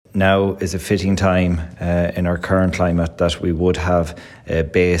now is a fitting time in our current climate that we would have a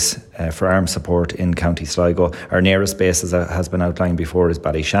base for armed support in County Sligo. Our nearest base, as has been outlined before, is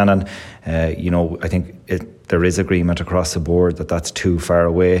Ballyshannon. I think there is agreement across the board that that's too far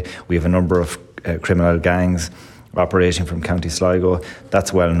away. We have a number of criminal gangs operating from County Sligo.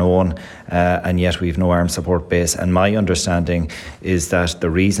 That's well known, and yet we've no armed support base. And my understanding is that the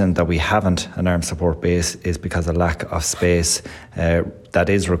reason that we haven't an armed support base is because of lack of space that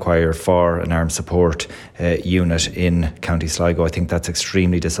is required for an armed support unit in County Sligo. I think that's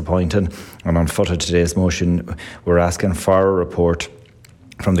extremely disappointing. And on foot of today's motion, we're asking for a report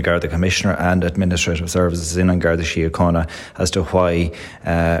from the Garda Commissioner and Administrative Services in Garda Síochána as to why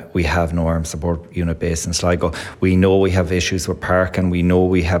we have no armed support unit based in Sligo. We know we have issues with parking, we know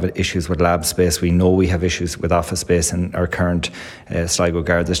we have issues with lab space, we know we have issues with office space in our current Sligo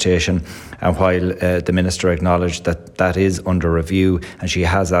Garda station. And while the Minister acknowledged that that is under review and she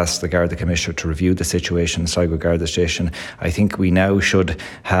has asked the Garda Commissioner to review the situation in Sligo Garda station, I think we now should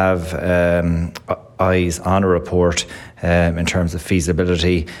have eyes on a report in terms of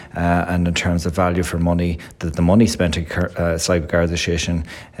feasibility and in terms of value for money, that the money spent in Sligo Garda station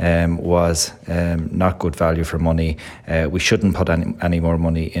was not good value for money. We shouldn't put any more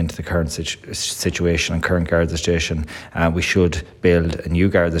money into the current situation and current Garda station. We should build a new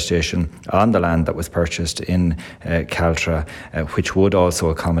Garda station on the land that was purchased in Caltra, which would also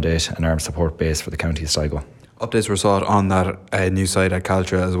accommodate an armed support base for the County of Sligo. Updates were sought on that new site at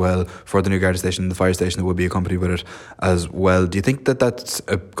Caltra as well for the new Garda station, the fire station that would be accompanied with it as well. Do you think that that's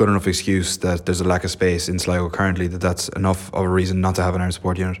a good enough excuse that there's a lack of space in Sligo currently, that that's enough of a reason not to have an armed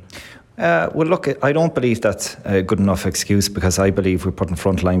support unit? Well, look, I don't believe that's a good enough excuse, because I believe we're putting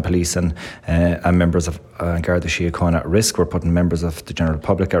frontline police and members of Garda Síochána at risk. We're putting members of the general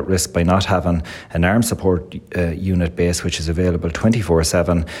public at risk by not having an armed support unit base which is available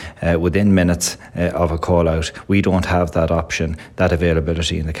 24/7 within minutes of a call out. We don't have that option, that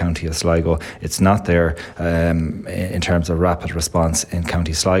availability in the County of Sligo. It's not there in terms of rapid response in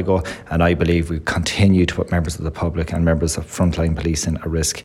County Sligo, and I believe we continue to put members of the public and members of frontline policing at risk